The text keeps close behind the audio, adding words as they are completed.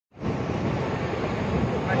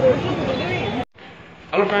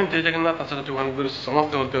Hello friends, जय जगन्नाथ। आशा करते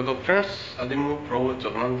समस्त होते हो। तो फ्रेंड्स, आज मुझे प्रभु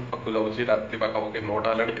जगन्नाथ पाक जाऊँगी। राति पाखापाखि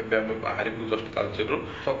 9टा है। बाहर को जस्ट तालचेर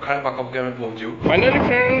सका पाखापाखि आम पहुँचू। फाइनाली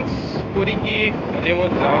फ्रेंड्स, पुरी की आज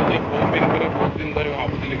मुझे बहुत दिन धर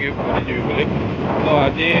भावुली कि पुरी जी बोले, तो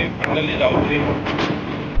आज फाइनाली जाऊँगी।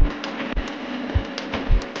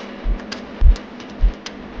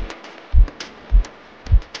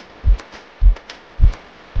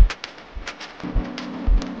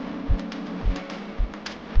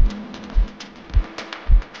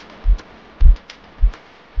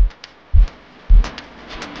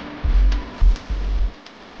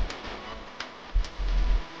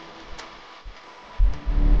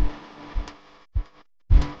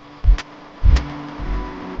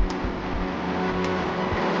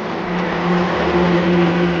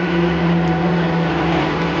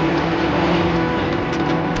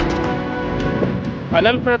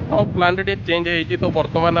 फाइनाल प्लान चेंज है। तो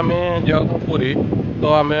बर्तमान आम जाऊ पुरी, तो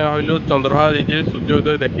आम भाविलु चंद्रभागा जाइए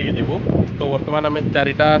सूर्योदय देखिए जीवु। तो बर्तमान आम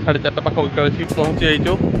 4टा 4:30 पाखापाखि पहुँची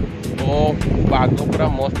जाइचु। तो पाग पूरा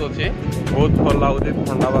मस्त अच्छे, बहुत भल लगे,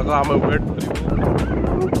 ठंडा पाग। आम वेट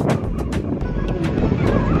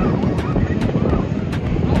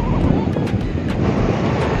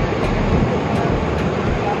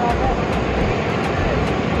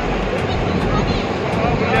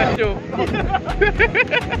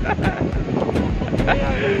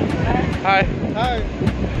हाय हाय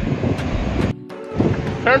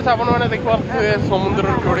फ्रेंड्स, आपण मैंने देख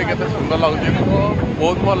समुद्र कूड़े के सुंदर लगुच। तो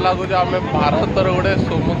बहुत भल लगुच। आम भारतर गोटे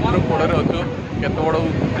समुद्र कूड़े अच्छु। केत बड़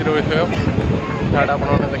खुशी विषय झाड़ा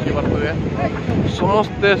आपने देखिपे।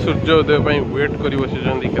 समस्ते सूर्योदय वेट कर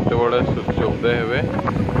बसी केते बड़े सूर्योदय हे।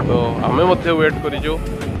 तो आम वेट करूँ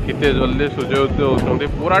कितने जल्दी सूर्योदय होती।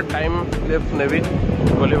 पूरा टाइम सेफ नेबी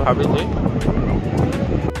बोली भावी।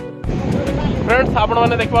 फ्रेंड्स, आपण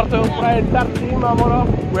मैंने देखिपे पूरा एंटायर टीम आमर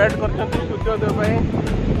वेट कर सूर्योदय।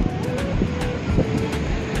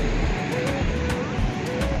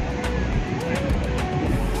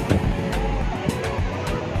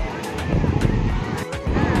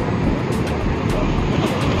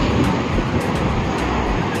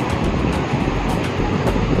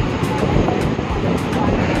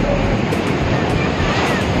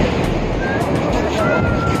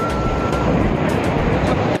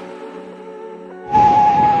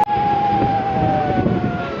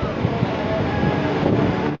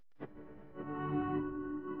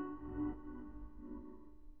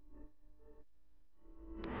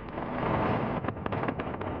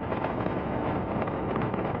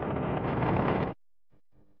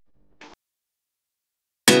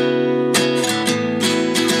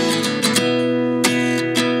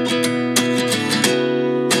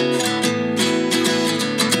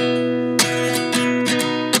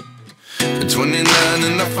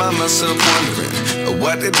 And I find myself wondering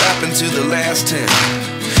what did happen to the last 10.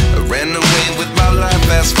 I ran away with my life,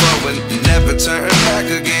 fast forward, never turn back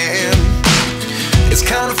again. It's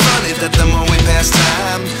kind of funny that the more we pass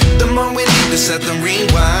time, the more we need to set them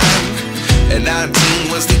rewind. And 19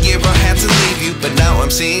 was the year I had to leave you, but now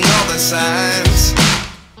I'm seeing all the signs.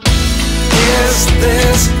 Is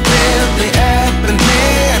this really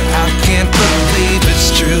happening? I can't believe it's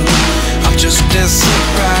true. I'm just as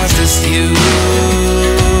surprised as you.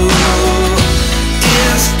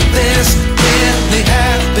 Is this really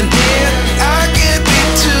happening? I can't be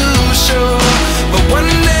too sure, but one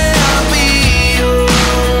day I'll be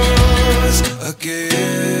yours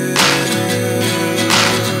again.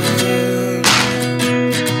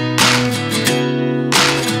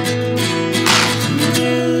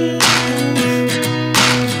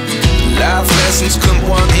 Life lessons come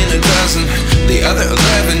one in a dozen. The other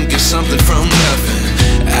 11 get something from nothing.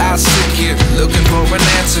 I sit here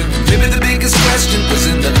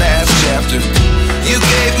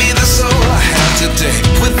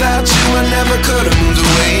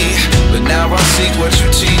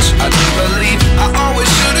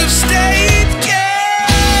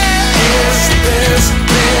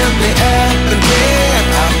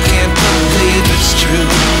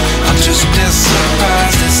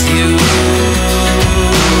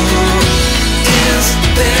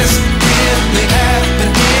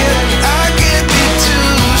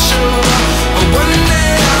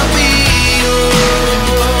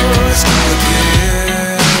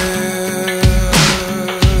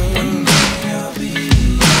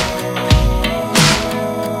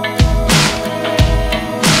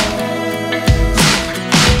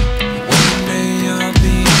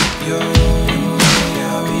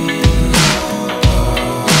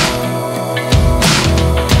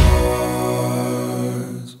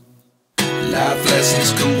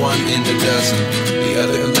one in a dozen. The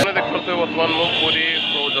other देखते बर्तमान मु पूरी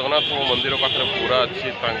जगन्नाथ मंदिर पाखे पूरा अच्छी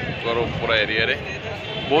पूरा area रे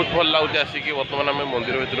बहुत भल लगे आसिक बर्तमान आम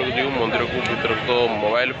मंदिर भर को जीव मंदिर को भर तो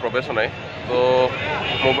मोबाइल प्रवेश ना तो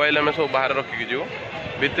मोबाइल आम सब बाहर रखिकी जीव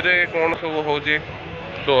भितर कौन सब हो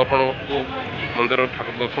तो आपको मंदिर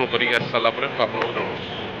ठाकुर दर्शन करके आसी सारापर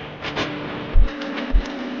आप